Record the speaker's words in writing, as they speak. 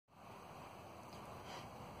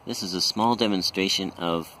This is a small demonstration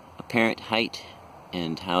of apparent height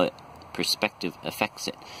and how perspective affects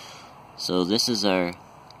it. So this is our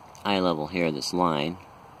eye level here, this line,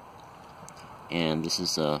 and this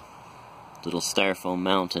is a little styrofoam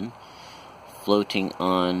mountain floating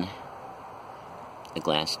on a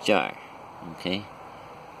glass jar. Okay?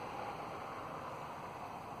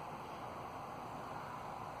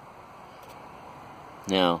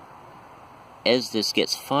 Now, as this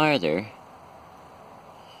gets farther,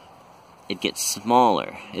 it gets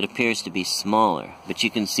smaller. It appears to be smaller, but you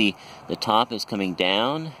can see the top is coming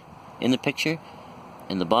down in the picture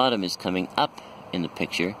and the bottom is coming up in the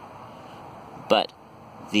picture, but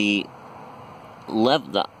the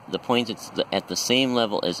point that's at the same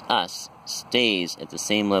level as us stays at the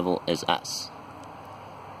same level as us.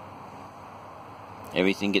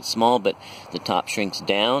 Everything gets small, but the top shrinks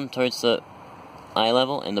down towards the eye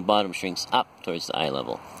level and the bottom shrinks up towards the eye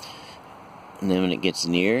level. And then when it gets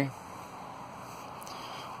near,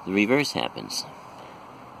 the reverse happens.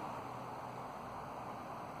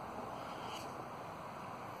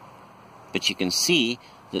 But you can see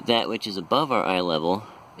that that which is above our eye level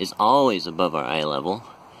is always above our eye level,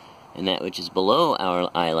 and that which is below our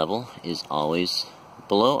eye level is always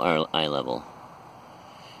below our eye level.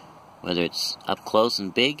 Whether it's up close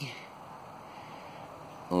and big,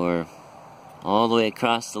 or all the way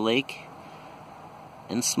across the lake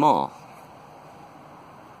and small.